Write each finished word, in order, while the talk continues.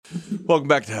Welcome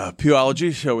back to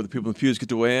Pewology, show where the people in the pews get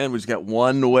to weigh in. We just got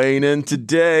one weighing in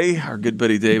today. Our good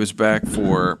buddy Dave is back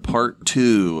for part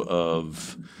 2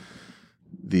 of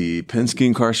the Penske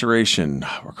incarceration.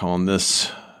 We're calling this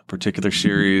particular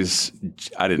series,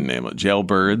 I didn't name it,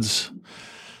 Jailbirds.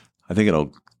 I think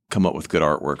it'll come up with good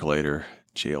artwork later.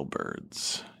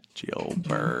 Jailbirds.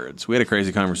 Jailbirds. We had a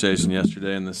crazy conversation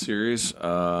yesterday in this series.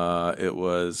 It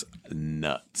was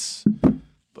nuts.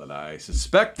 But I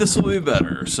suspect this will be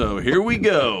better. So here we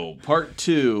go. Part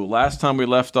 2. Last time we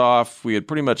left off, we had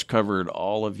pretty much covered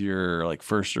all of your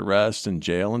first arrest and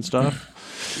jail and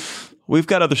stuff. We've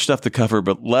got other stuff to cover,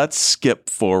 but let's skip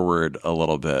forward a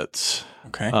little bit.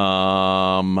 Okay.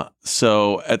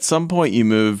 So at some point you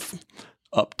move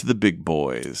up to the big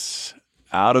boys.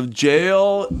 Out of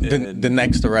jail. The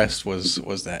next arrest was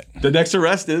that. The next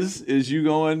arrest is you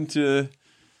going to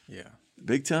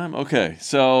big time? Okay.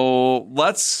 So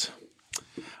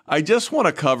I just want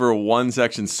to cover one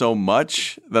section so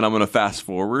much that I'm going to fast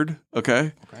forward.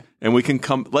 Okay. And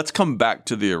let's come back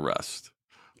to the arrest.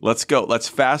 Let's go. Let's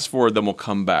fast forward, then we'll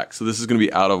come back. So this is going to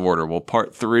be out of order. Well,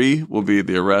 part 3 will be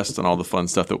the arrest and all the fun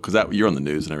stuff because you're on the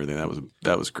news and everything.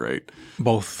 That was great.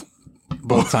 Both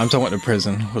times I went to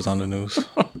prison was on the news.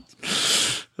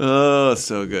 Oh,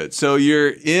 so good. So you're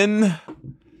in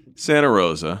Santa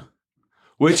Rosa,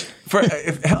 which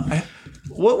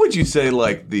what would you say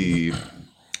I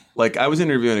was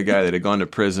interviewing a guy that had gone to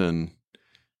prison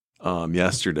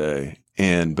yesterday,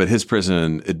 but his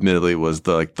prison admittedly was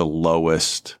the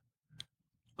lowest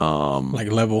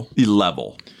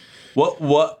level.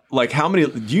 What how many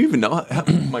do you even know?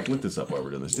 Mike, look this up while we're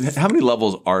doing this. How many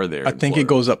levels are there? I think it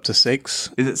goes up to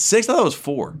 6. Is it 6? I thought it was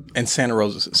 4. And Santa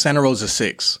Rosa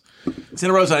 6.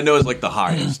 Santa Rosa I know is the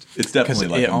highest. It's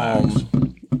definitely a max.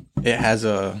 It has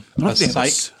a psych I don't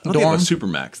think they have a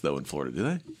Supermax though in Florida, do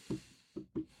they?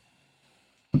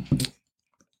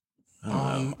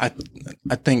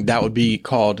 I think that would be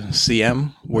called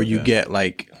CM, where you get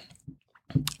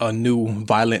a new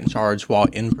violent charge while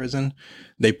in prison.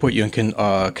 They put you in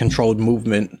controlled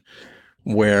movement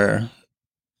where,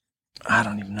 I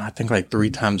don't even know, I think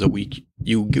 3 times a week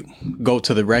you go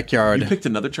to the rec yard. You picked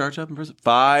another charge up in prison?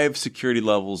 5 security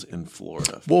levels in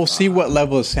Florida. We'll see what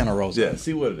level is Santa Rosa. Yeah,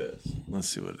 see what it is. Let's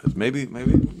see what it is. Maybe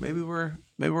we're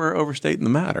overstating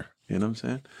the matter. You know what I'm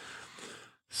saying?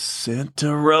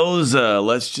 Santa Rosa.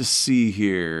 Let's just see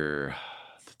here.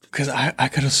 Because I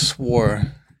could have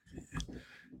swore.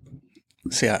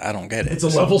 See, I don't get it. It's a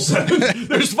level 7.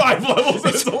 There's 5 levels.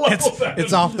 It's a level 7.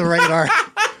 It's off the radar.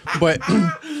 But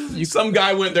some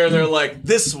guy went there and they're like,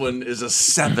 this one is a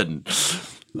 7.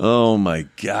 Oh my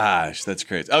gosh. That's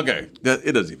crazy. Okay.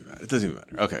 It doesn't even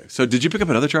matter. Okay. So did you pick up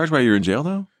another charge while you were in jail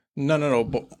though? No.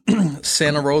 But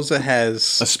Santa Rosa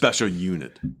has a special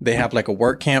unit. They have a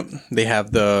work camp. They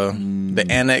have the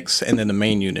annex and then the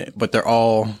main unit. But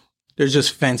there's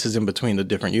just fences in between the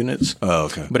different units. Oh,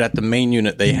 okay. But at the main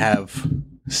unit, they have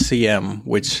CM,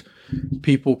 which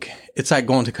it's like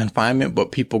going to confinement,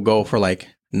 but people go for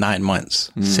 9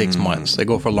 months, 6 months. They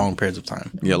go for long periods of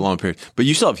time. Yeah, long period. But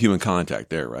you still have human contact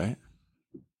there, right?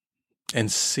 And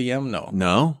CM, no.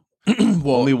 No?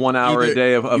 Well, only 1 hour a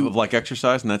day of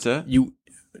exercise and that's it? You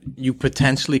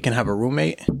potentially can have a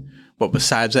roommate, but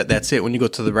besides that's it. When you go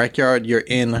to the rec yard, you're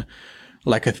in a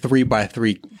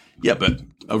 3x3. Yeah, but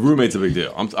a roommate's a big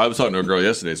deal. I was talking to a girl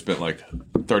yesterday, spent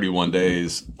 31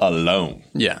 days alone.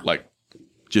 Yeah.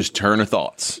 Just turn her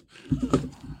thoughts.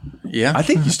 Yeah. I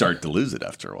think you start to lose it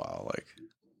after a while.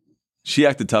 She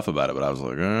acted tough about it, but I was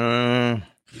like,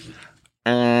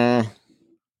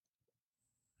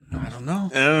 I don't know.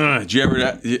 Did you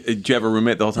have a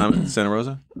roommate the whole time in Santa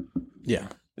Rosa? Yeah.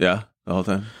 Yeah, the whole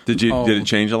time? Did it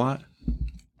change a lot?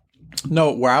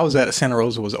 No, where I was at Santa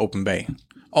Rosa was open bay.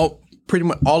 Pretty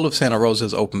much all of Santa Rosa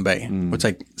is open bay. It's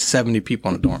 70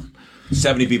 people in a dorm.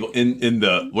 70 people in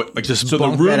the just so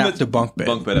bunk bed after bunk bed.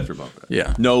 Bunk bed after bunk bed.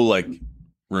 Yeah. No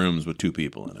rooms with 2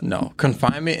 people in it. No.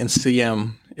 Confinement in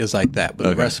CM is like that, but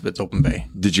the rest of it's open bay.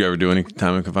 Did you ever do any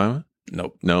time in confinement?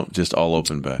 Nope. No, just all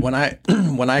open bay. When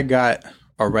I got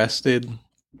arrested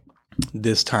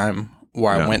this time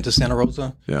where I went to Santa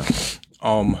Rosa. Yeah.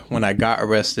 When I got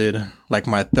arrested, my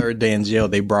 3rd day in jail,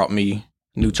 they brought me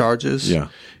new charges. Yeah.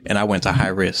 And I went to high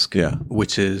risk. Yeah.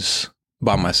 Which is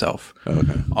by myself.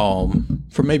 Okay.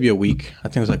 For maybe a week. I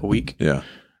think it was a week. Yeah.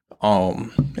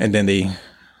 And then they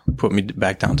put me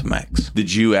back down to max.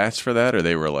 Did you ask for that or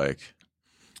they were like,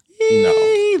 no.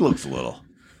 He looks a little.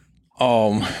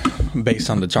 Based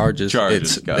on the charges,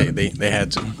 they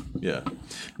had to. Yeah.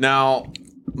 Now,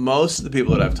 most of the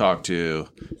people that I've talked to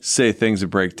say things that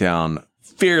break down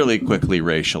fairly quickly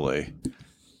racially.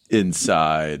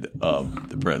 inside of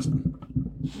the prison?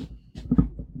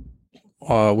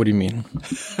 What do you mean?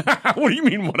 What do you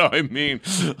mean? What do I mean?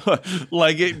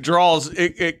 Like it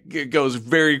goes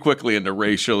very quickly into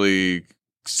racially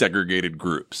segregated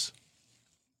groups.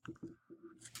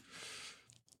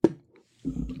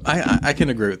 I can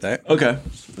agree with that. Okay.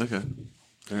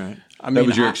 All right. I mean, that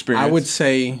was your experience. I would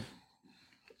say.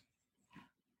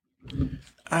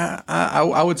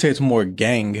 I would say it's more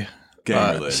gang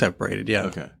related. separated. Yeah.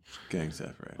 Okay. Gang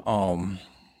separated.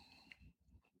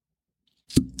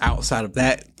 Outside of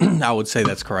that, I would say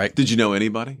that's correct. Did you know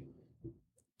anybody?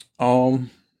 No.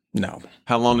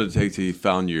 How long did it take till you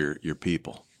found your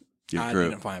people? Your I crew?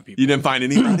 didn't find people. You didn't find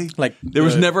anybody? Like there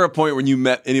was never a point when you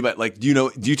met anybody. Like, do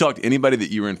you talk to anybody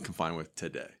that you were in confinement with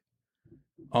today?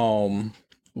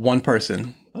 One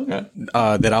person. Okay.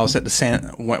 That I was at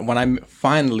the when I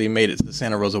finally made it to the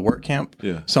Santa Rosa work camp.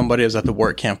 Yeah. Somebody I was at the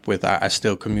work camp with. I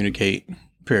still communicate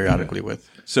periodically with.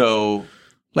 So,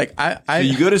 like so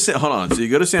you go to hold on. So you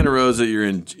go to Santa Rosa.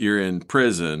 You're in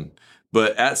prison,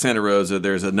 but at Santa Rosa,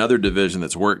 there's another division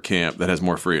that's work camp that has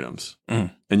more freedoms,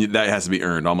 and that has to be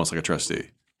earned, almost like a trustee.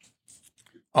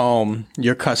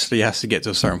 Your custody has to get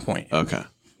to a certain point. Okay.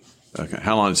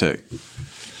 How long did it take?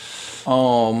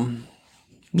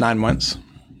 9 months.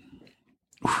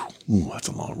 Ooh, that's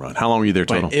a long run. How long were you there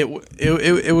total? But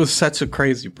it was such a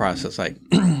crazy process. Like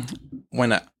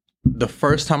when the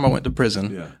first time I went to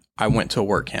prison, I went to a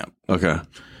work camp. Okay.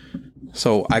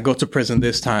 So I go to prison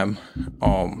this time,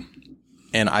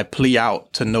 and I plea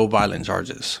out to no violent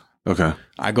charges. Okay.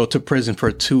 I go to prison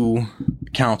for 2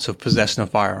 counts of possession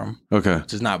of firearm. Okay.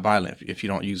 Which is not violent if you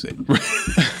don't use it.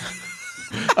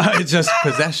 It's just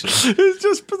possession. It's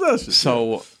just possession.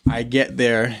 So I get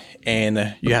there,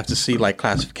 and you have to see like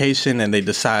classification, and they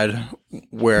decide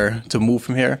where to move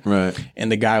from here. Right.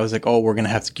 And the guy was like, "Oh, we're gonna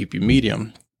have to keep you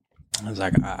medium." I was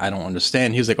like, "I don't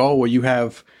understand." He was like, "Oh, well, you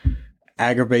have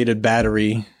aggravated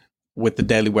battery with the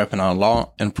deadly weapon on a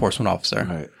law enforcement officer."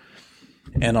 Right.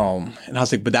 And I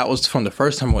was like, but that was from the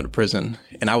first time I went to prison,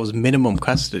 and I was minimum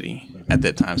custody at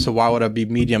that time. So why would I be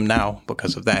medium now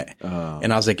because of that?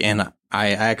 And I was like, and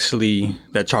I actually,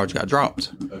 that charge got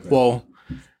dropped. Okay. Well,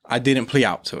 I didn't plea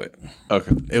out to it.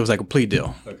 Okay. It was like a plea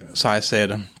deal. Okay. So I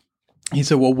said, he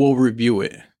said, well, we'll review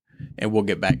it and we'll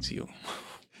get back to you.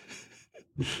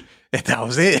 And that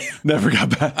was it. Never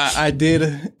got back. I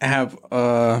did have,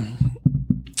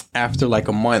 after like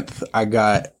a month, I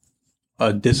got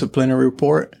a disciplinary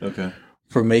report. Okay.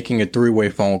 For making a 3-way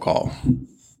phone call.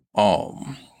 So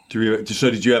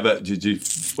did you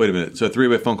wait a minute. So a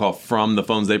 3-way phone call from the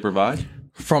phones they provide?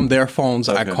 From their phones.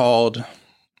 Okay. I called,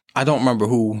 I don't remember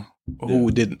who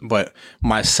did, but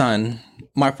my son,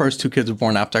 my first 2 kids were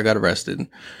born after I got arrested.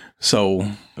 So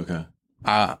okay.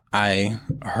 I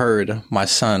heard my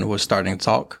son was starting to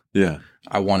talk. Yeah.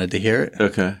 I wanted to hear it.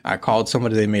 Okay. I called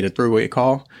somebody, they made a 3-way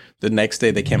call. The next day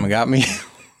they came and got me.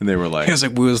 And they were like, he was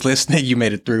like, we was listening. You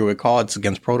made a 3-way call. It's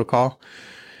against protocol.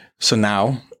 So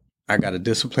now I got a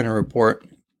disciplinary report,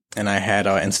 and I had,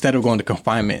 instead of going to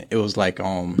confinement, it was like,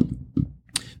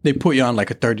 they put you on like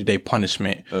a 30-day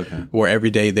punishment. Okay. Where every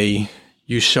day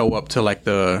you show up to like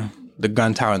the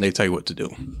gun tower and they tell you what to do.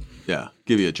 Yeah.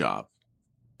 Give you a job.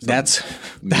 That's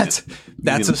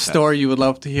a story you would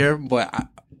love to hear, but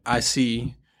I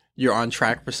see you're on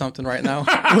track for something right now.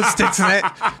 We'll stick to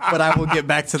that, but I will get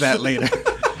back to that later.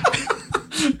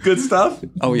 Good stuff?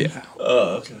 Oh, yeah.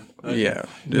 Oh, okay. Yeah.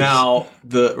 Now,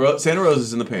 the Santa Rosa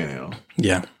is in the Panhandle.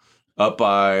 Yeah. Up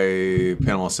by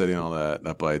Panama City and all that.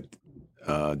 Up by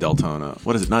Deltona.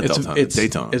 What is it? Not Deltona. It's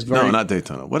Daytona. No, not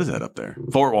Daytona. What is that up there?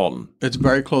 Fort Walton. It's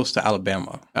very close to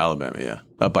Alabama. Alabama, yeah.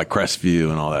 Up by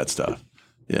Crestview and all that stuff.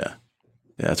 Yeah.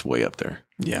 Yeah, that's way up there.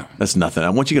 Yeah. That's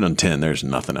nothing. Once you get on 10, there's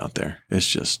nothing out there. It's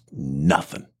just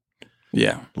nothing.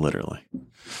 Yeah. Literally.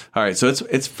 All right. So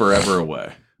it's forever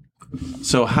away.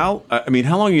 So how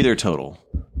long are you there total?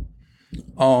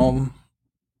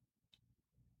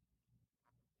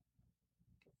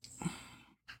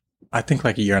 I think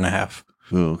like a year and a half.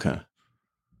 Ooh, okay.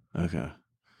 Okay.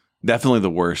 Definitely the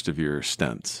worst of your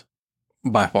stints.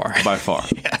 By far. By far.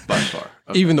 Yeah. By far.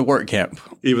 Okay. Even the work camp.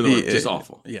 Just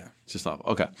awful. Yeah. Just awful.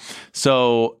 Okay.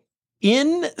 So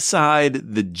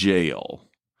inside the jail,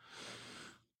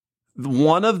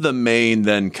 one of the main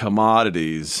then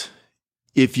commodities,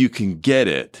 if you can get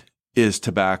it, is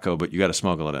tobacco, but you got to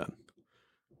smuggle it in.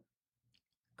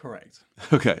 Correct.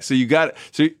 Okay. So you got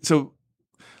so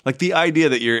like the idea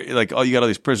that you're like, oh, you got all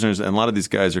these prisoners and a lot of these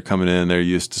guys are coming in, they're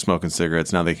used to smoking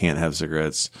cigarettes. Now they can't have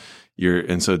cigarettes.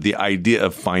 And so the idea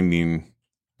of finding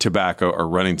tobacco or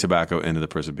running tobacco into the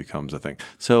prison becomes a thing.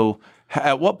 So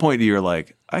at what point do you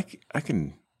like, I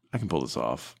can I can pull this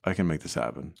off. I can make this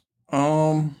happen.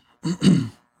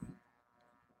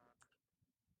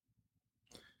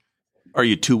 Are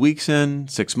you 2 weeks in,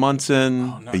 6 months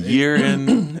in, a year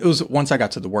in? It was once I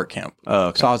got to the work camp. Oh,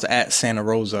 okay. So I was at Santa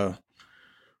Rosa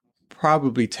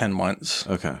probably 10 months.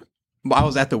 Okay. But I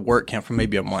was at the work camp for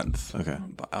maybe a month. Okay.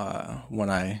 When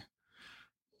I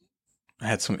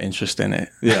had some interest in it.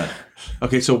 Yeah.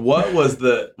 Okay. So what was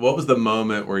the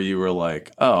moment where you were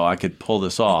like, oh, I could pull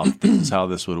this off. This is how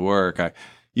this would work.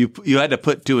 You had to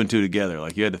put 2 and 2 together.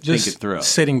 Like you had to Just think it through.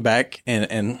 Sitting back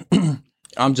and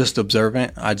I'm just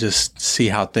observant. I just see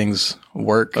how things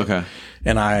work. Okay.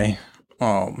 And I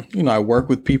work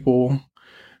with people.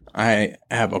 I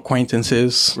have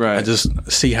acquaintances. Right. I just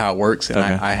see how it works. And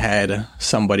Okay. I had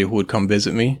somebody who would come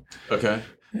visit me. Okay.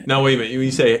 Now wait a minute. When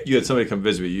you say you had somebody come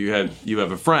visit you, you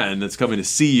have a friend that's coming to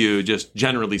see you. Just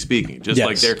generally speaking, just Yes.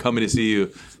 like they're coming to see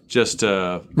you. Just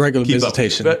Regular keep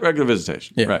visitation. Regular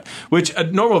visitation. Yeah. Right. Which a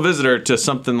normal visitor to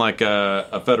something like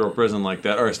a federal prison like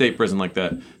that or a state prison like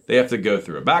that, they have to go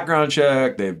through a background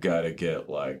check. They've got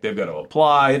to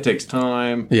apply. It takes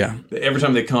time. Yeah. Every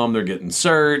time they come, they're getting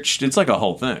searched. It's like a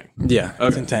whole thing. Yeah. It's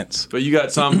Okay. intense. But you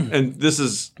got some, and this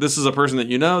is a person that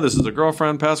you know. This is a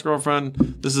girlfriend, past girlfriend.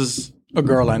 This is A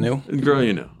girl I knew. a girl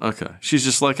you know. Okay. She's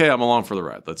just like, hey, I'm along for the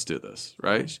ride. Let's do this.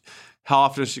 Right? How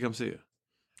often does she come see you?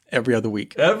 Every other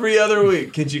week. Every other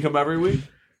week. Can she come every week?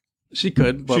 She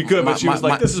could. But She was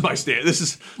like, this is my stand.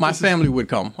 My family would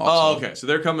come. Oh, Also. okay. So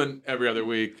they're coming every other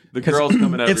week. The girls coming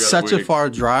every other week. It's such a far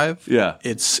drive. Yeah.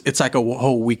 It's like a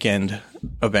whole weekend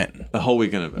event. A whole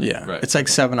weekend event. Yeah. Right. It's like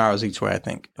 7 hours each way, I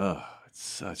think. Oh, it's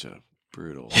such a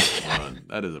brutal run.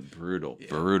 That is a brutal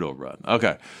run.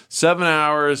 Okay. 7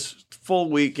 hours, full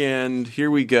weekend. Here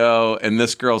we go. And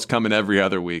this girl's coming every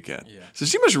other weekend. Yeah. So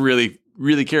she must really,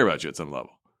 really care about you at some level.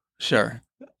 Sure.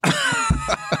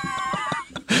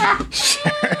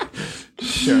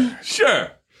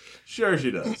 Sure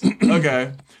she does.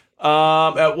 Okay.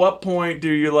 At what point do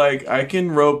you like, I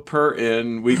can rope her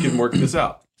in, we can work this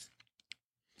out?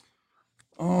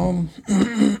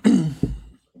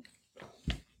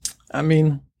 I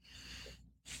mean,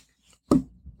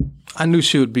 I knew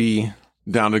she would be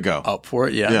Down to go. up for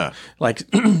it. Yeah. Yeah. Like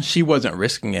she wasn't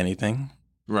risking anything.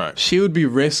 Right. She would be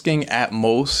risking at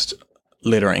most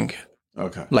littering,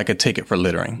 Okay. like a ticket for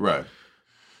littering. Right.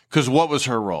 Because what was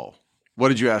her role? What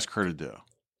did you ask her to do?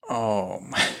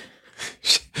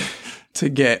 To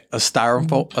get a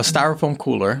styrofoam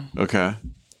cooler, Okay.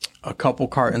 a couple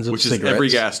cartons of Which is cigarettes. every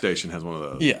gas station has one of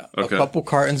those. Yeah. Okay. A couple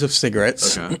cartons of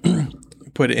cigarettes. Okay.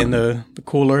 Put it in the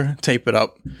cooler, tape it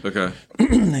up, Okay.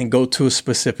 and go to a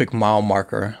specific mile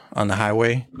marker on the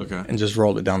highway Okay. and just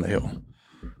roll it down the hill.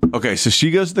 Okay. So she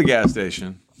goes to the gas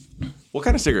station. What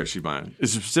kind of cigarettes is she buying?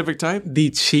 Is it a specific type? The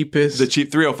cheapest The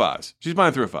cheap 305s. She's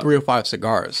buying 305. 305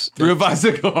 cigars. 305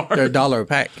 cigars. They're $1 a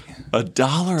pack.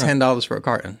 $1. $10 for a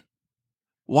carton.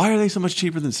 Why are they so much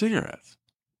cheaper than cigarettes?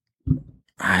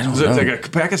 I don't It's know. like a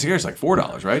pack of cigarettes, like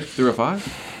 $4, right? 305.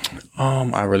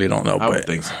 I really don't know. I would but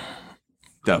think so.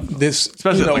 Definitely. this,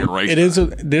 Especially like a race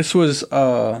track. This was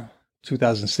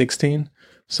 2016.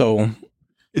 So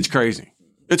It's crazy.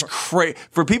 It's crazy.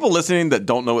 For people listening that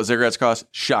don't know what cigarettes cost,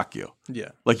 shock you.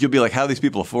 yeah, Like you'll be like, how do these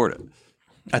people afford it?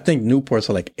 I think Newports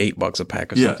are like $8 a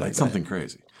pack or Yeah, something like it's something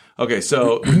crazy. Okay,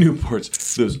 so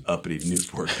Newports, those uppity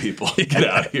Newport people, get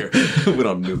out of here. We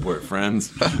don't have Newport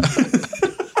friends.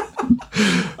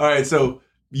 All right, so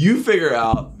you figure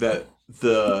out that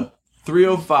the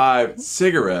 305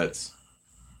 cigarettes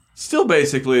still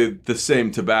basically the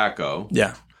same tobacco. that.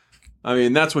 Yeah. I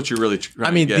mean, that's what you're really trying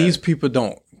I mean, to get. these people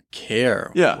don't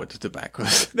care Yeah. what the tobacco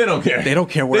is. They don't care. They don't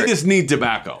care where They just need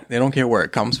tobacco. they don't care where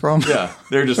it comes from. Yeah,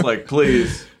 they're just like,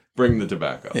 please bring the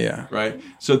tobacco. Yeah. Right?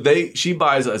 So she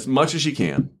buys as much as she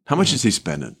can. How much is he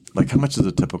spending? Like, how much is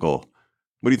a typical,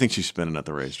 what do you think she's spending at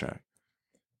the racetrack?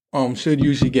 Should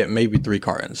usually get maybe 3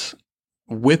 cartons.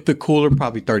 With the cooler,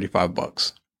 probably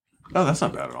 $35. Oh, that's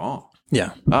not bad at all.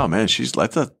 Yeah. Oh man, she's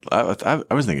like I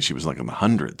was thinking she was like in the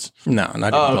hundreds. No, not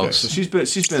even Oh, okay. close. So she's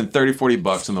spending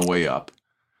 $30-$40 on the way up,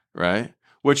 right?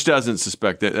 Which doesn't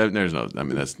suspect that that's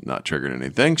not triggering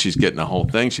anything. She's getting the whole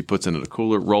thing. She puts it into the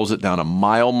cooler, rolls it down a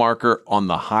mile marker on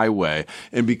the highway,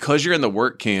 and because you're in the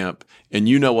work camp and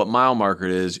you know what mile marker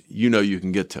it is, you know you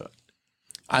can get to it.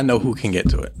 I know who can get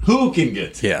to it. Who can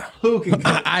get to it? Yeah. Who can get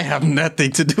to it? I have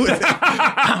nothing to do with it.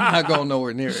 I'm not going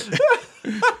nowhere near it.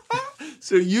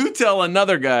 So you tell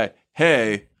another guy,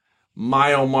 hey,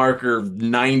 mile marker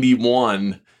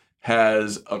 91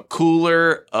 has a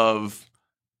cooler of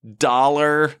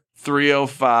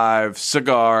 $305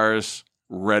 cigars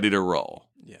ready to roll.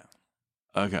 Yeah.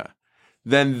 Okay.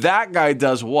 then that guy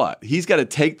does what? He's got to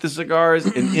take the cigars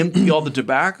and empty all the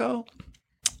tobacco?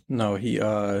 No, he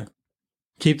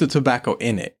keep the tobacco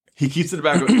in it. He keeps the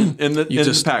tobacco in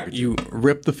the package. You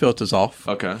rip the filters off.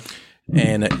 Okay.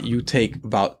 And you take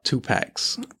about 2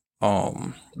 packs.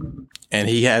 And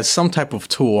he has some type of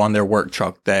tool on their work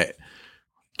truck that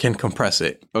can compress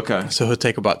it. Okay. So he'll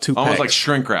take about 2 packs. Almost like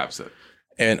shrink wraps it.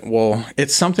 And well,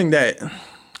 it's something that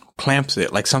clamps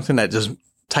it, like something that just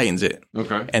tightens it.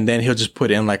 Okay. And then he'll just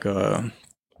put in like a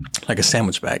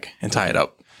sandwich bag and tie it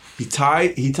up. He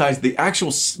ties the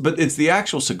actual, but it's the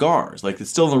actual cigars. Like it's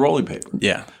still in the rolling paper.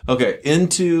 Yeah. Okay.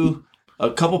 Into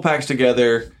a couple packs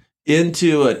together,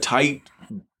 into a tight,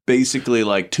 basically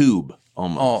like tube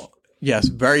almost. Oh, yes.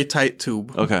 Very tight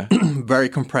tube. Okay. Very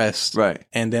compressed. Right.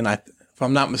 And then if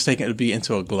I'm not mistaken, it would be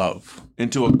into a glove.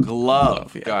 Into a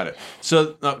glove. Yeah. Got it.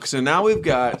 So now we've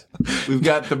got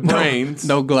the brains.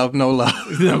 No glove, no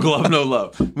love. No glove, no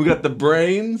love. We've got the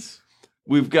brains.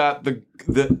 We've got the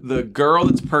girl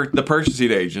that's the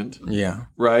purchasing agent. Yeah.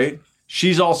 Right?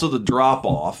 She's also the drop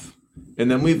off. And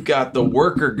then we've got the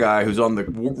worker guy who's on the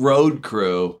road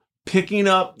crew picking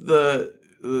up the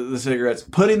cigarettes,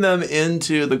 putting them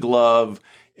into the glove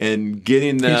and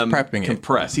getting them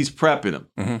compressed. He's prepping them.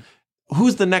 Mm-hmm.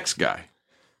 Who's the next guy?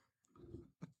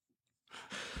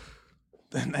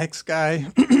 The next guy,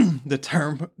 the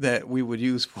term that we would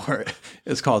use for it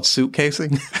is called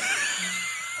suitcasing.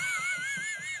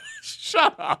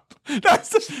 Shut up. That's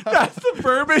the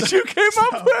verbiage you came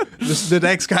up with? The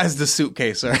next guy's the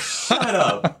suitcaser. Shut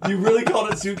up. You really called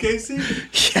it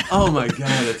suitcasing? Yeah. Oh my God,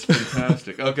 that's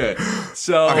fantastic. Okay.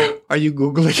 So are you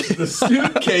Googling it? The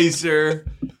suitcaser,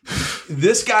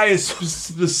 this guy is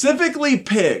specifically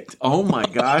picked. Oh my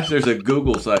gosh, there's a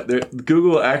Google site.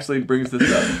 Google actually brings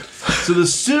this up. So the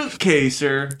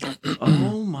suitcaser,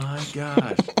 oh my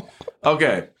gosh.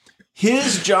 Okay.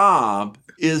 His job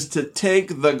is to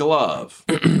take the glove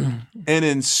and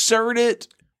insert it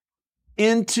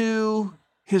into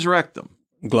his rectum.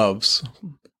 Gloves.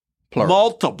 Plural.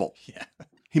 Multiple. Yeah.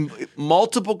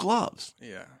 Multiple gloves.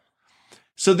 Yeah.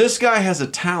 So this guy has a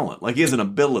talent. Like he has an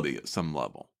ability at some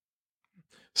level.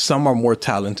 Some are more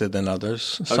talented than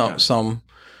others. Some.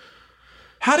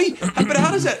 How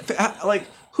does that, like,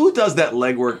 who does that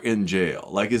legwork in jail?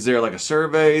 Like, is there like a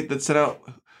survey that's sent out?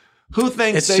 Who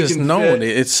thinks it's they just can known.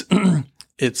 fit?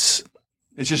 It's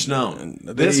just known.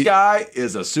 This guy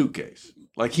is a suitcase.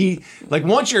 Like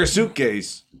once you're a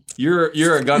suitcase, you're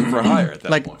a gun for hire at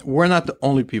that point. We're not the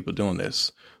only people doing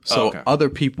this. So other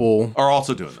people are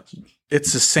also doing this.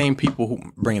 It's the same people who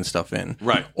bringing stuff in.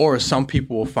 Right. Or some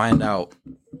people will find out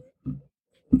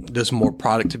there's more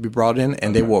product to be brought in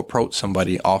and they will approach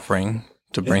somebody offering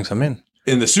to bring some in.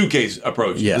 In the suitcase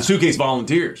approach. Yeah. The suitcase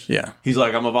volunteers. Yeah. He's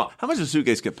like, how much does a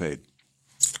suitcase get paid?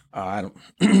 I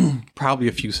don't. Probably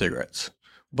a few cigarettes,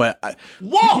 but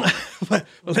whoa! But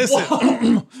listen,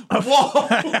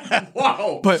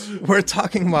 whoa! But we're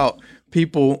talking about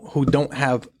people who don't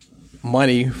have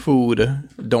money, food,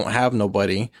 don't have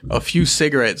nobody. A few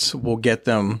cigarettes will get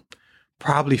them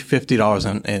probably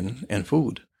 $50 in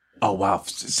food. Oh wow!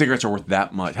 Cigarettes are worth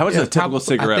that much. How much is a typical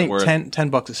cigarette I think worth?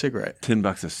 $10 a cigarette.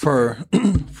 $10 a cigarette.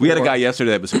 We had a guy yesterday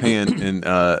that was paying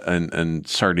in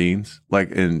sardines,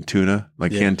 like in tuna,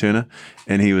 like canned tuna,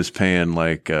 and he was paying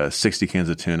like 60 cans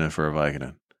of tuna for a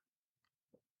Vicodin.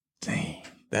 Dang,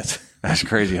 that's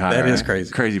crazy high. That right? is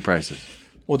crazy. Crazy prices.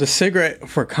 Well, the cigarette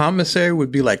for commissary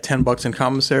would be like $10 in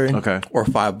commissary, okay, or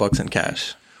 $5 in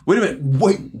cash. Wait a minute.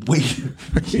 Wait.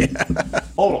 Yeah.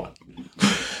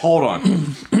 Hold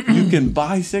on. You can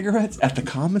buy cigarettes at the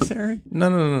commissary?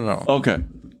 No. Okay.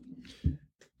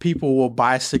 People will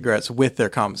buy cigarettes with their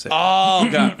commissary. Oh,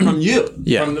 got it. From you.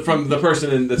 Yeah. From the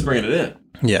person that's bringing it in.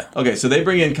 Yeah. Okay, so they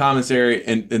bring in commissary,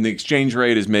 and the exchange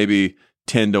rate is maybe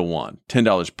 10 to 1.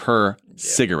 $10 per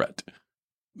cigarette.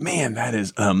 Man, that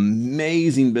is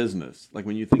amazing business. Like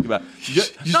when you think about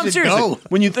no, seriously. Go.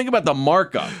 When you think about the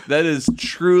markup, that is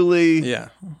truly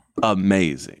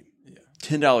amazing. Yeah.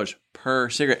 $10 per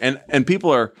cigarette. And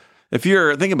people are, if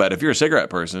you're a cigarette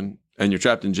person and you're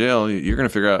trapped in jail, you're going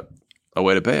to figure out a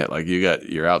way to pay it. Like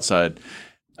you're outside.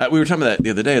 We were talking about that the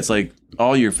other day. It's like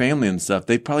all your family and stuff,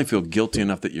 they probably feel guilty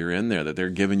enough that you're in there, that they're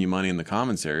giving you money in the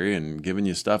commissary and giving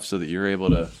you stuff so that you're able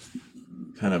to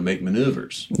kind of make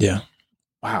maneuvers. Yeah.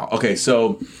 Wow. Okay.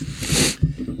 So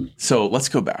let's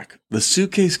go back. The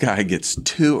suitcase guy gets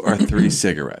 2 or 3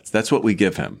 cigarettes. That's what we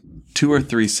give him. 2 or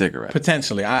 3 cigarettes.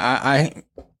 Potentially.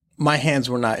 My hands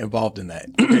were not involved in that.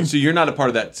 Okay, so you're not a part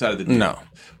of that side of the deal. No.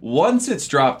 Once it's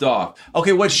dropped off,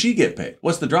 okay, what's she get paid?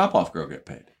 What's the drop-off girl get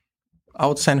paid? I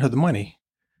would send her the money.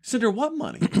 Send her what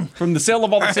money? From the sale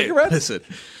of all the cigarettes? Listen,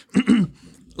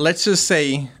 let's just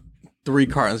say 3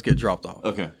 cartons get dropped off.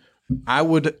 Okay. I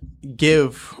would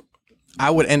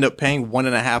end up paying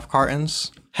 1.5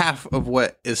 cartons, half of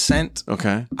what is sent.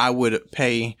 Okay. I would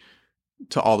pay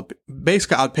to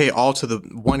basically I'd pay all to the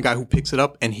one guy who picks it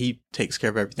up, and he takes care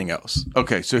of everything else.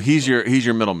 Okay. So he's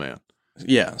your middleman.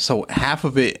 Yeah. So half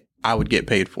of it I would get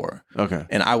paid for. Okay.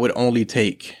 And I would only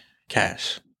take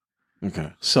cash.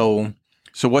 Okay. So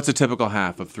what's a typical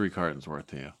half of 3 cartons worth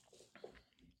to you?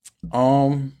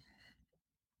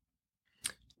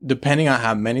 Depending on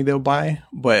how many they'll buy,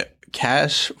 but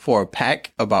cash for a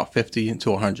pack about 50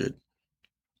 to 100.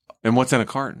 And what's in a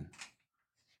carton?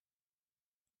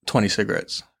 20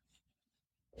 cigarettes.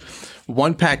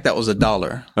 One pack that was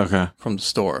 $1. Okay. From the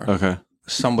store. Okay.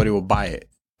 Somebody will buy it.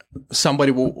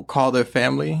 Somebody will call their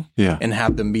family. Yeah. And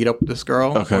have them meet up with this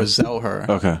girl. Okay. Or sell her.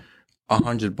 Okay.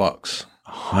 $100.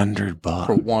 $100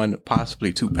 for 1,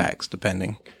 possibly 2 packs,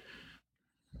 depending.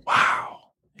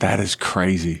 Wow, that is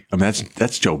crazy. I mean,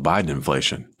 that's Joe Biden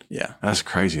inflation. Yeah, that's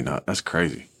crazy. That's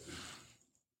crazy.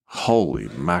 Holy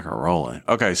macaroni.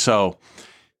 Okay, so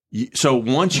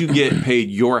once you get paid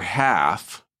your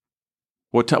half,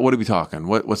 what are we talking?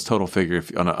 What's total figure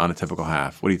if, on a typical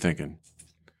half? What are you thinking?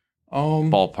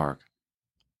 Ballpark.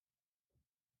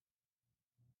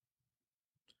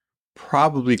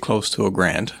 Probably close to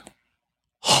 $1,000.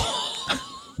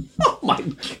 Oh my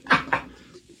god!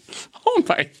 Oh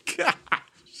my gosh!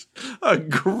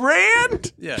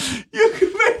 $1,000? Yeah, you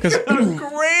can make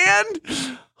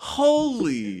 $1,000.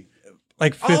 Holy!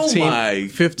 Like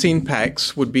 15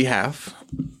 packs would be half.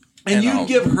 And you'd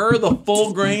give her the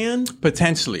full $1,000?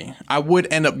 Potentially. I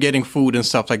would end up getting food and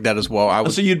stuff like that as well.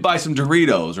 So you'd buy some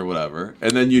Doritos or whatever,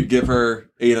 and then you'd give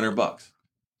her $800.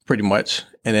 Pretty much.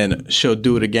 And then she'll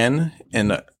do it again,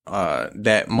 and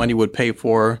that money would pay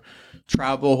for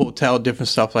travel, hotel, different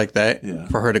stuff like that,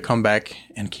 for her to come back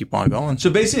and keep on going. So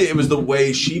basically, it was the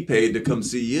way she paid to come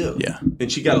see you. Yeah.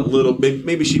 And she got a little bit,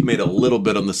 maybe she made a little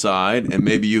bit on the side, and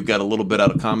maybe you got a little bit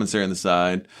out of commissary on the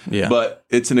side. Yeah. But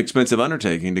it's an expensive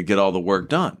undertaking to get all the work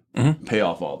done. Mm-hmm. Pay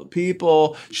off all the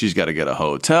people. She's got to get a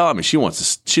hotel. I mean, she don't want to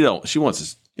stay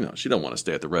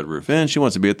at the Red Roof Inn. She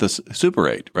wants to be at the Super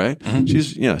 8, right?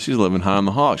 Mm-hmm. She's living high on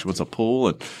the hog. She wants a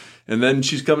pool, and then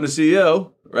she's coming to see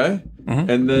you, right? Mm-hmm.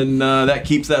 And then that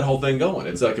keeps that whole thing going.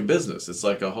 It's like a business. It's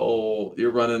like a whole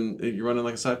you're running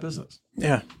like a side business.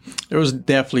 Yeah, there was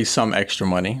definitely some extra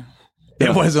money.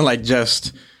 It wasn't like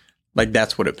just like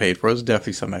that's what it paid for. It was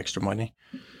definitely some extra money.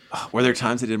 Were there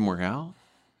times it didn't work out?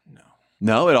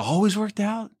 No, it always worked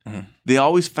out. Mm-hmm. They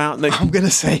always found. I'm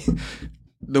gonna say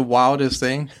the wildest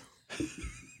thing.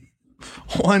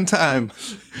 One time,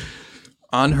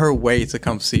 on her way to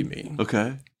come see me,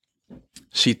 okay,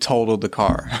 she totaled the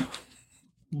car.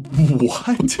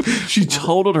 What? She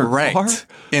totaled her car?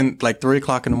 In like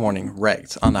 3:00 in the morning,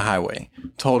 wrecked on the highway.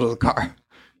 Totaled the car.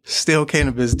 Still came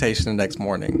to visitation the next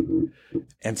morning.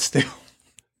 And still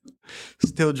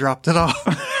dropped it off.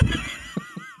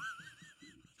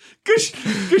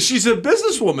 Because she's a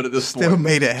businesswoman at this point. Still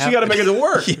made it happen. She got to make it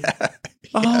work. Yeah.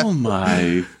 Oh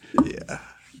my. Yeah.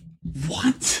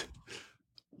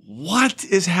 What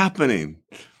is happening?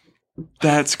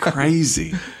 That's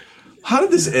crazy. How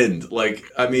did this end? Like,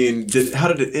 I mean, how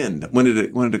did it end? When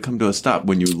did it come to a stop?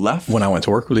 When you left? When I went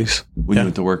to work release. When you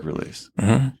went to work release.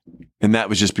 Mm-hmm. And that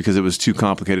was just because it was too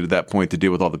complicated at that point to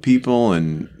deal with all the people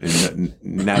and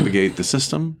navigate the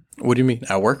system? What do you mean?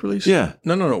 At work release? Yeah.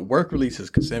 No. Work release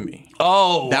is Kissimmee.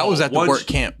 Oh. That was at the work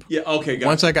camp. Yeah, okay.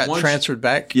 Once I got transferred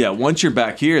back. Yeah, once you're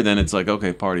back here, then it's like,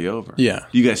 okay, party over. Yeah.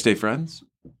 You guys stay friends?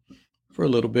 For a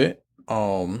little bit.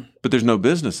 But there's no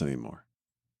business anymore.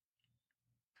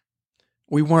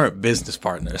 We weren't business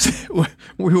partners.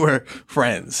 We were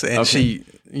friends. And she,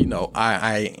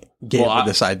 I gave her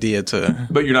this idea to...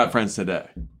 But you're not friends today?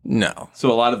 No.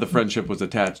 So a lot of the friendship was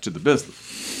attached to the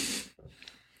business?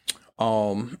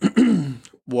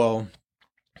 Well,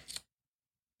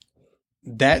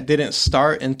 that didn't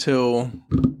start until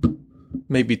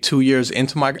maybe 2 years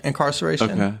into my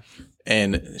incarceration. Okay.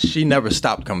 And she never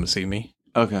stopped coming to see me.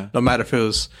 Okay. No matter if it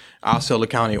was Osceola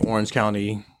County, Orange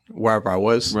County, wherever I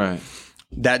was. Right.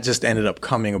 That just ended up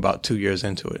coming about 2 years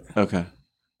into it. Okay.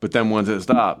 But then once it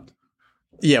stopped.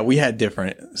 Yeah, we had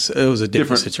different. It was a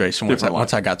different situation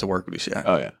once I got to work release. Yeah.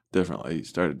 Oh, yeah. Differently. You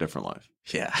started a different life.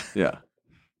 Yeah. Yeah.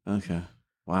 Okay.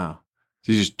 Wow.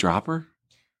 Did you just drop her?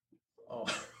 Oh.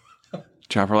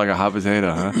 Drop her like a hot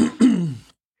potato, huh?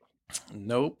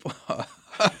 Nope.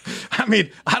 I mean,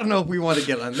 I don't know if we want to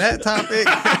get on that topic,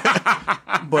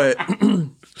 but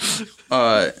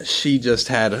she just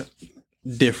had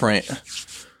different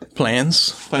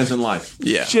plans in life.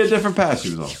 Yeah. She had a different path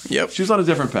she was on. Yep. She was on a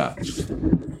different path.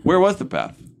 Where was the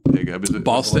path?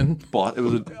 Boston.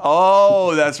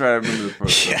 Oh, that's right. I remember the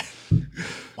post. Yeah.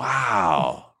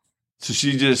 Wow. So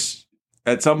she just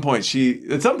at some point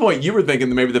you were thinking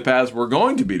that maybe the paths were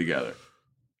going to be together.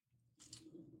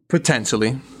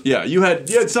 Potentially. Yeah, you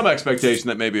had some expectation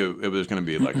that maybe it was going to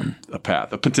be like a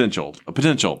path, a potential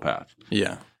path.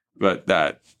 Yeah. But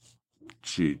that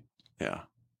she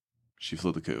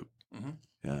flew the coop. Mm-hmm.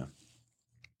 Yeah.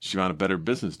 She found a better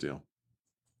business deal.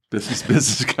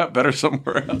 Business got better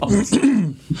somewhere else.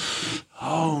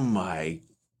 Oh my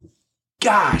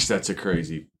gosh, that's a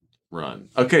crazy run.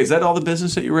 Okay, is that all the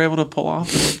business that you were able to pull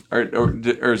off,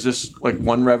 or is this like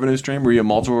one revenue stream? Were you a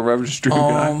multiple revenue stream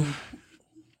guy?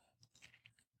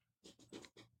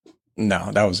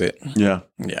 No, that was it. Yeah.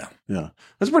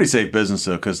 That's a pretty safe business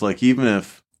though, because like even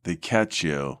if they catch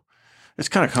you, it's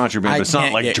kind of contraband, but it's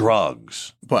not like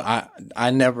drugs. But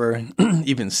I never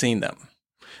even seen them.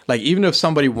 Like even if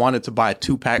somebody wanted to buy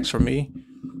 2 packs from me,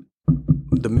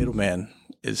 the middleman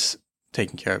is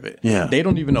taking care of it. Yeah. They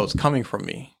don't even know it's coming from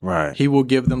me. Right. He will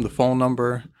give them the phone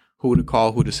number, who to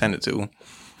call, who to send it to.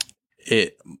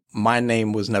 My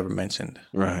name was never mentioned.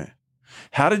 Right.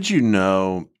 How did you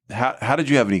know? How did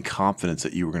you have any confidence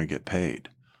that you were going to get paid?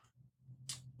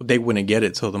 They wouldn't get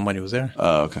it till the money was there.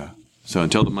 Oh, okay. So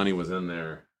until the money was in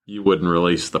there, you wouldn't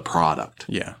release the product.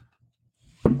 Yeah.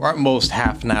 Or at most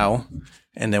half now,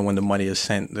 and then when the money is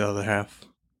sent, the other half.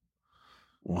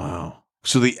 Wow.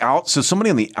 So so somebody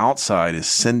on the outside is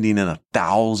sending in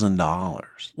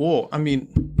 $1,000. Well, I mean,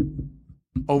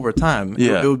 over time,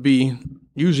 yeah. it would be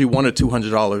usually $100 or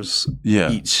 $200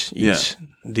 each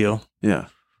deal. Yeah.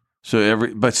 So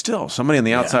but still, somebody on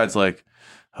the outside's like,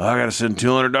 oh, I got to send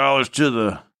 $200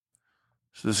 to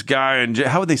this guy, and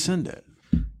how would they send it?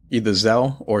 Either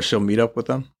Zelle or she'll meet up with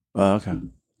them. Oh, okay.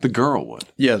 The girl would.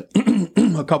 Yeah.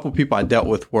 A couple people I dealt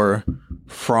with were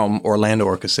from Orlando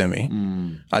or Kissimmee.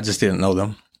 I just didn't know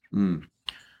them.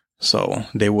 So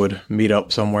they would meet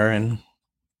up somewhere and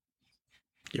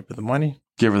give her the money.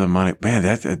 Man,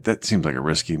 that seems like a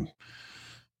risky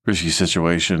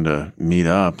situation to meet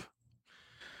up.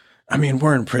 I mean,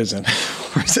 we're in prison.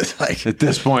 We're just like at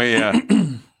this point, yeah.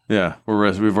 Yeah, we've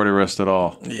already rested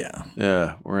all. Yeah.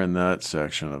 Yeah, we're in that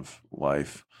section of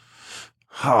life.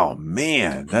 Oh,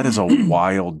 man, that is a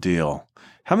wild deal.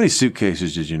 How many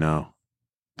suitcases did you know?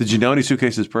 Did you know any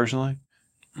suitcases personally?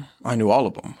 I knew all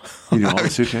of them. You knew all the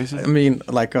suitcases? I mean,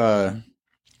 like, I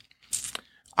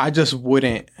just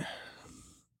wouldn't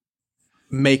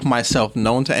make myself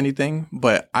known to anything,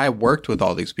 but I worked with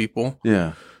all these people.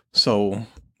 Yeah. So...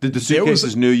 Did the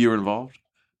suitcases knew you were involved?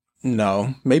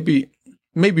 No. Maybe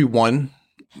one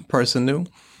person knew,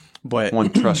 but...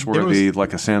 One trustworthy,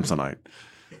 like a Samsonite.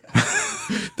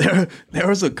 There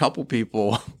was a couple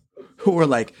people who were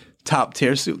like top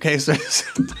tier suitcasers.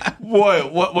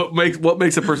 What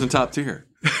makes a person top tier?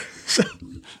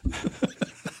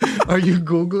 Are you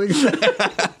Googling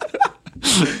that?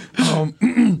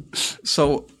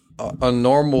 So a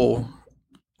normal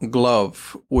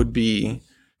glove would be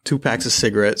 2 packs of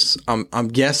cigarettes. I'm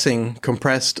guessing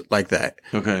compressed like that.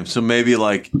 Okay, so maybe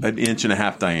like 1.5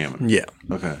 inches diameter. Yeah.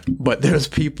 Okay. But there's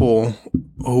people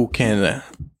who can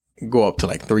go up to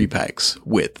like 3 packs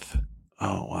width.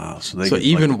 Oh wow! So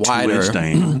even like wider, 2-inch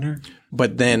diameter.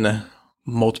 But then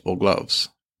multiple gloves.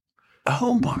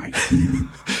 Oh my!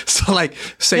 So like,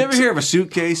 say, you ever hear of a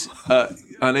suitcase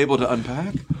unable to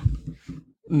unpack?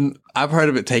 I've heard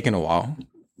of it taking a while,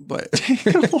 but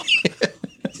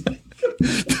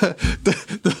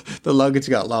the luggage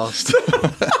got lost.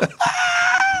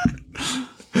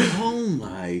 Oh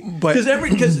my!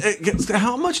 Because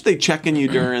how much are they checking you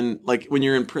during, like when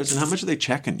you're in prison? How much are they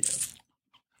checking you?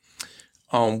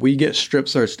 We get strip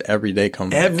searched every day.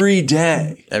 Every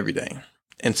day,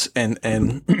 and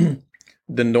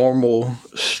the normal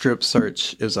strip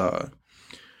search is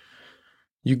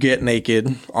you get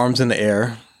naked, arms in the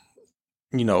air.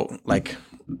 You know, like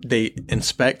they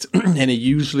inspect, and it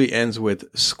usually ends with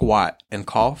squat and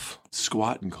cough.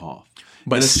 Squat and cough.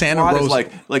 But Santa Rosa,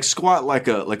 like squat like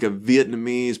a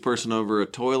Vietnamese person over a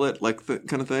toilet, like the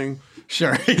kind of thing.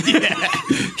 Sure.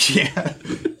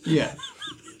 Yeah.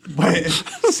 But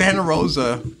Santa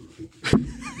Rosa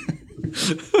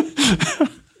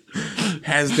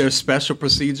has their special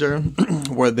procedure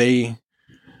where they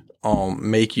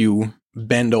make you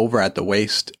bend over at the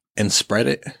waist and spread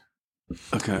it.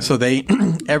 Okay. So they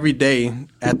every day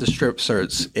at the strip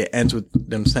search, it ends with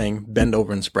them saying bend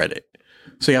over and spread it.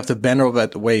 So you have to bend over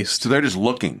at the waist. So they're just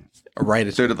looking. Right.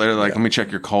 They're like, let me check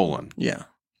your colon. Yeah.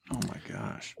 Oh my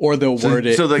gosh. Or they'll word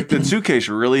it. So like the suitcase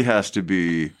really has to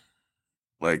be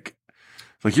like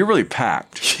Like you're really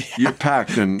packed. Yeah. You're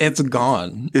packed and it's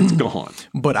gone. It's gone.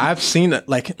 But I've seen it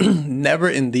like never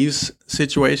in these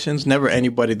situations, never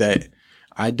anybody that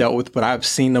I dealt with, but I've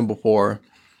seen them before.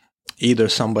 Either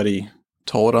somebody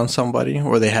told on somebody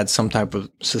or they had some type of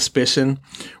suspicion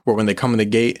where when they come in the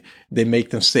gate, they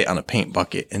make them sit on a paint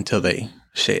bucket until they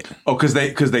shit. Oh, because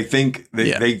they think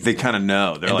they kind of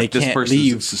know. They're and like, this person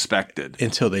is suspected.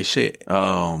 Until they shit.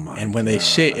 Oh, my And when they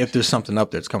shit, if there's something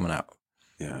up there, it's coming out.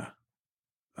 Yeah.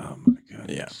 Oh, my God.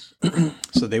 Yeah.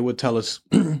 So they would tell us,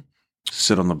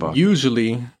 sit on the bucket.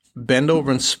 Usually, bend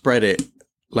over and spread it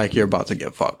like you're about to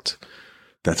get fucked.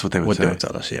 That's what they would say. They would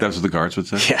tell us, yeah. That's what the guards would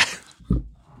say? Yeah.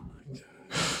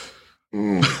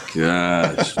 Oh my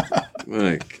gosh.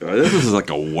 My God. This is like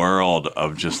a world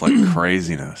of just like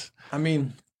craziness. I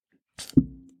mean,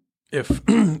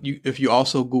 if you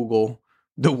also Google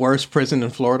the worst prison in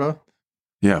Florida.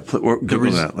 Yeah,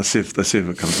 Google that. Let's see if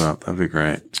it comes up. That'd be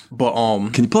great. But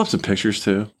can you pull up some pictures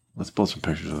too? Let's pull up some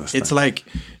pictures of this. It's like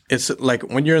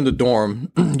when you're in the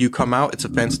dorm, you come out, it's a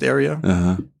fenced area.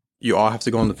 Uh-huh. You all have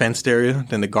to go in the fenced area.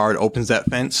 Then the guard opens that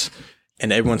fence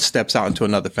and everyone steps out into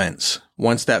another fence.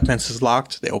 Once that fence is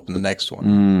locked, they open the next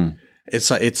one.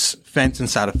 It's fence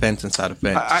inside a fence inside a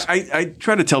fence. I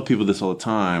try to tell people this all the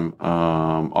time.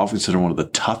 Often considered one of the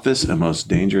toughest and most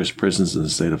dangerous prisons in the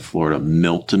state of Florida,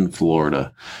 Milton,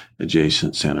 Florida,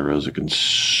 adjacent Santa Rosa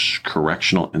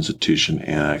Correctional Institution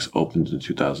Annex, opened in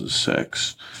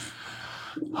 2006.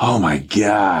 Oh my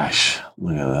gosh.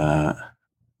 Look at that.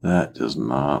 That does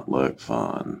not look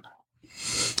fun.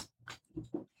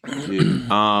 Dude,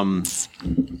 I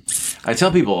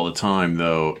tell people all the time,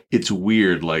 though, it's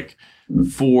weird. Like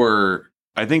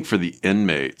I think for the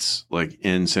inmates, like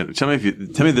in Santa, tell me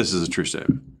this is a true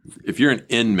statement. If you're an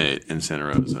inmate in Santa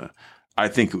Rosa, I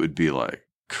think it would be like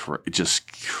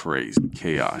just crazy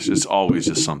chaos. It's always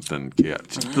just something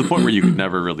chaos, to the point where you could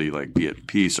never really like be at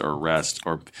peace or rest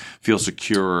or feel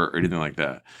secure or anything like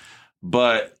that.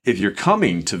 But if you're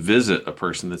coming to visit a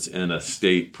person that's in a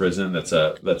state prison, that's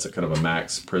a kind of a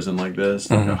max prison like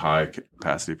this, like a high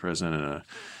capacity prison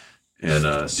and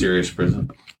a serious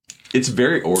prison, it's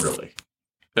very orderly.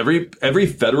 Every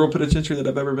federal penitentiary that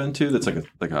I've ever been to, that's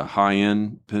like a high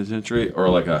end penitentiary or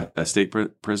like a state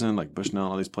prison, like Bushnell,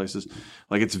 all these places,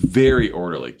 like it's very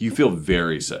orderly. You feel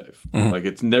very safe.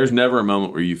 Like there's never a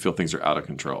moment where you feel things are out of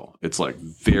control. It's like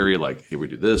very like, hey, we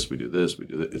do this, we do this, we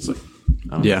do that. It's like,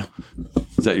 I don't know.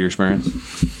 Is that your experience?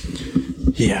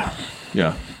 Yeah.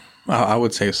 Yeah. I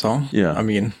would say so. Yeah. I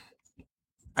mean,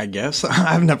 I guess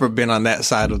I've never been on that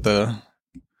side of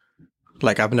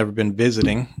I've never been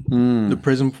visiting the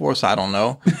prison before, so I don't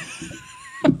know.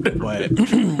 But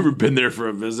ever been there for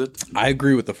a visit? I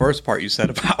agree with the first part you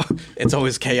said about it's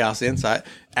always chaos inside.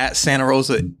 At Santa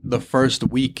Rosa, the first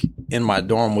week in my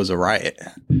dorm was a riot.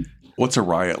 What's a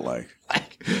riot like?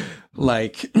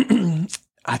 Like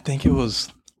I think it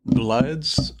was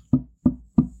Bloods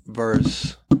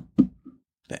versus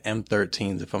the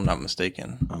M13s, if I'm not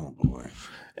mistaken. Oh boy.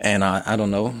 And I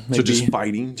don't know. Maybe so just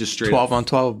fighting, just straight 12 on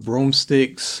 12,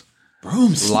 broomsticks,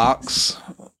 locks.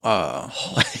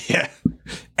 Yeah.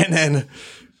 And then,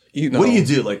 what do you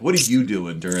do? Like, what are you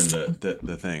doing during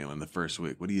the thing in the first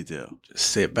week? What do you do? Just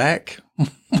sit back.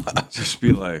 Just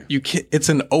be like, it's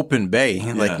an open bay.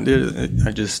 Yeah. Like,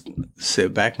 I just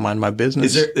sit back, mind my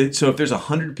business. So if there's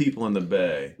 100 people in the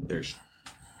bay, there's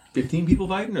 15 people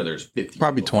fighting, or there's 50?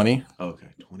 Probably 20. Okay,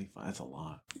 25. That's a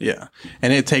lot. Yeah,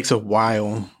 and it takes a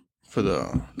while for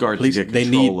the guards to get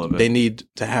control of it. They need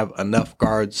to have enough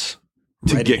guards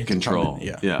to get control.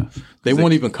 Yeah. They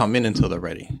won't even come in until they're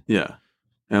ready. Yeah,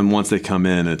 and once they come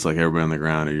in, it's like everybody on the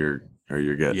ground, or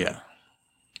you're getting. Yeah.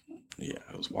 Yeah,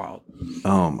 it was wild.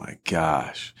 Oh my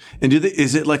gosh! And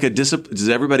is it like a discipline? Does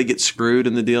everybody get screwed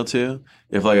in the deal too?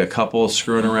 If like a couple is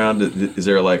screwing around, is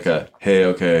there like a hey,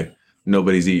 okay,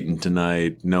 nobody's eating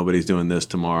tonight, nobody's doing this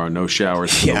tomorrow, no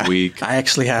showers for a week? I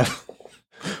actually have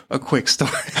a quick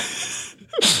story.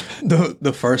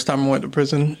 The first time I went to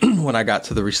prison, when I got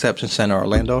to the reception center,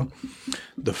 Orlando,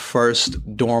 the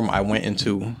first dorm I went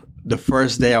into, the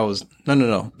first day I was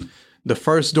the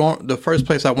first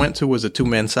place I went to was a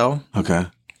 2-man cell. Okay.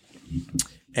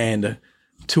 And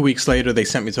 2 weeks later, they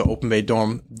sent me to open bay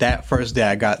dorm. That first day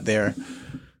I got there,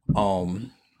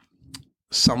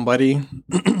 somebody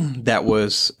that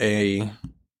was a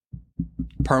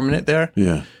permanent there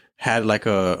had like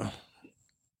a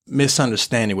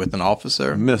misunderstanding with an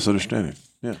officer.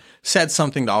 Yeah. Said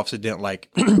something the officer didn't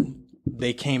like.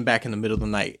 They came back in the middle of the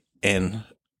night and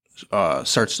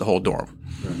searched the whole dorm.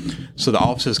 Right. So the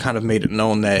officers kind of made it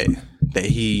known that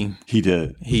he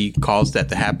caused that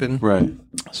to happen. Right.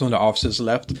 So when the officers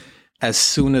left, as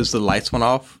soon as the lights went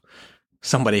off,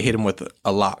 somebody hit him with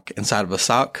a lock inside of a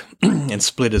sock and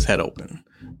split his head open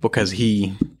because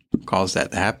he caused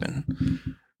that to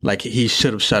happen. Like, he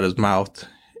should have shut his mouth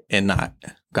and not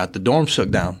got the dorm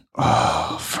shook down.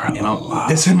 Oh, for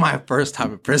this is my first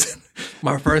time in prison.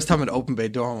 My first time in open bay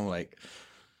dorm. I'm like,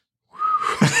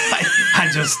 I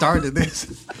just started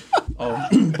this.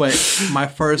 But my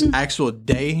first actual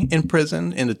day in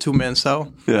prison in the 2-man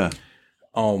cell. Yeah.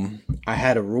 I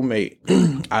had a roommate.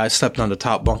 I slept on the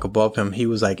top bunk above him. He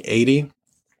was like 80.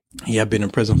 He had been in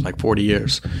prison for like 40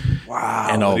 years. Wow.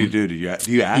 And what do you do? Do you ask?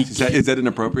 Is that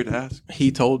inappropriate to ask?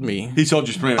 He told me. He told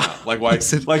you straight out. Like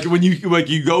when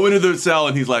you go into the cell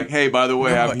and he's like, "Hey, by the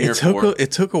way, I'm here for."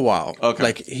 It took a while. Okay.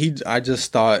 Like I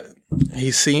just thought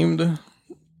he seemed.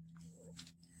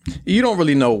 You don't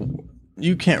really know.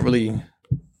 You can't really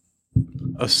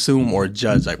assume or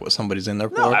judge like what somebody's in there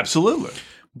for. No, absolutely.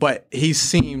 But he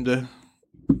seemed, I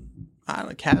don't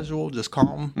know, casual, just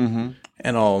calm,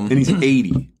 and he's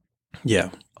 80. Yeah.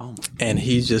 Oh, and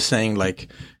he's just saying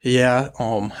like, yeah,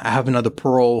 I have another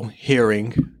parole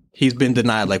hearing. He's been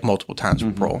denied like multiple times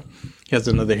for parole. He has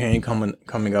another hearing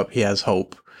coming up. He has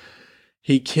hope.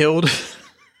 He killed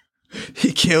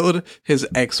his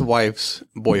ex-wife's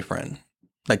boyfriend,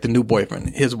 like the new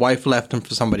boyfriend. His wife left him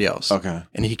for somebody else. Okay.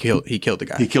 And he killed the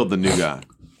guy. He killed the new guy.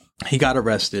 He got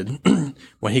arrested.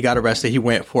 When he got arrested, he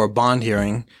went for a bond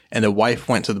hearing, and the wife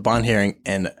went to the bond hearing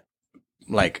and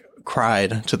like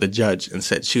cried to the judge and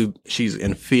said she's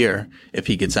in fear if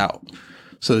he gets out.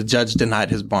 So the judge denied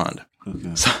his bond.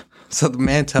 Okay. So the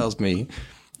man tells me,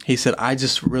 he said, I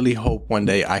just really hope one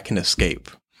day I can escape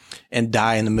and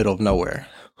die in the middle of nowhere,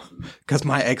 because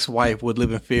my ex-wife would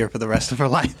live in fear for the rest of her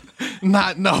life,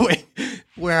 not knowing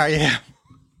where I am.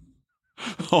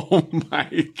 Oh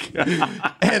my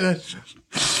God. And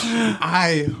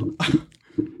I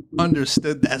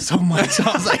understood that so much.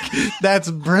 I was like, that's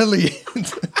brilliant.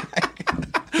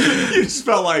 You just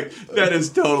felt like that is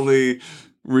totally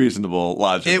reasonable,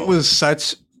 logical. It was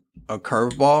such a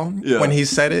curveball when he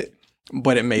said it,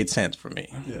 but it made sense for me.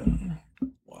 Yeah.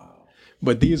 Wow.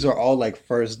 But these are all like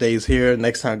first days here.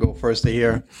 Next time I go first day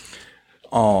here,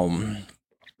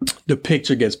 the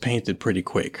picture gets painted pretty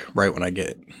quick right when I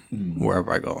get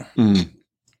wherever I go.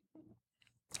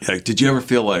 Like, did you ever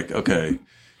feel like, okay,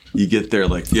 you get there,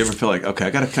 like, do you ever feel like, okay, I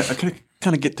gotta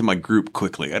kind of get to my group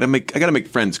quickly. I gotta make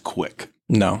friends quick.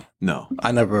 No,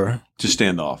 I never. Just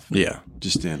stand off. Yeah,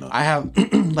 just stand off. I have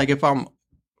like, if I'm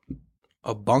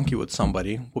a bunkie with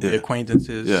somebody, we'll be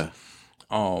acquaintances. Yeah.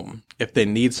 If they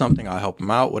need something, I'll help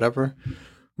them out, whatever.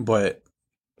 But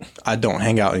I don't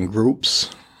hang out in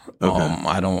groups. Okay.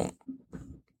 I don't.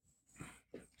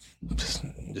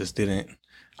 Just didn't.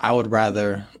 I would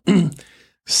rather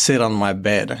sit on my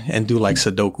bed and do like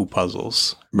Sudoku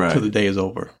puzzles till the day is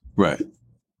over. Right.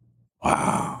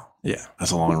 Wow. Yeah.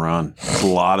 That's a long run. That's a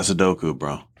lot of Sudoku,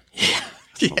 bro. Yeah.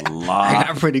 A lot. I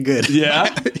got pretty good. Yeah?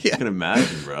 I can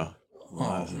imagine, bro.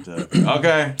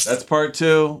 Okay. That's part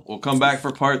 2. We'll come back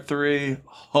for part 3.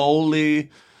 Holy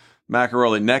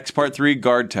macaroni. Next, part 3,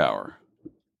 guard tower.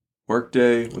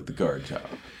 Workday with the guard tower.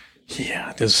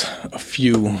 Yeah. There's a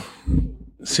few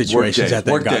situations at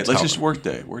that guard tower. Let's just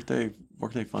workday. Workday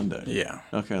fun day. Yeah.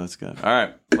 Okay, that's good. All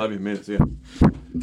right. Love you, man. See ya.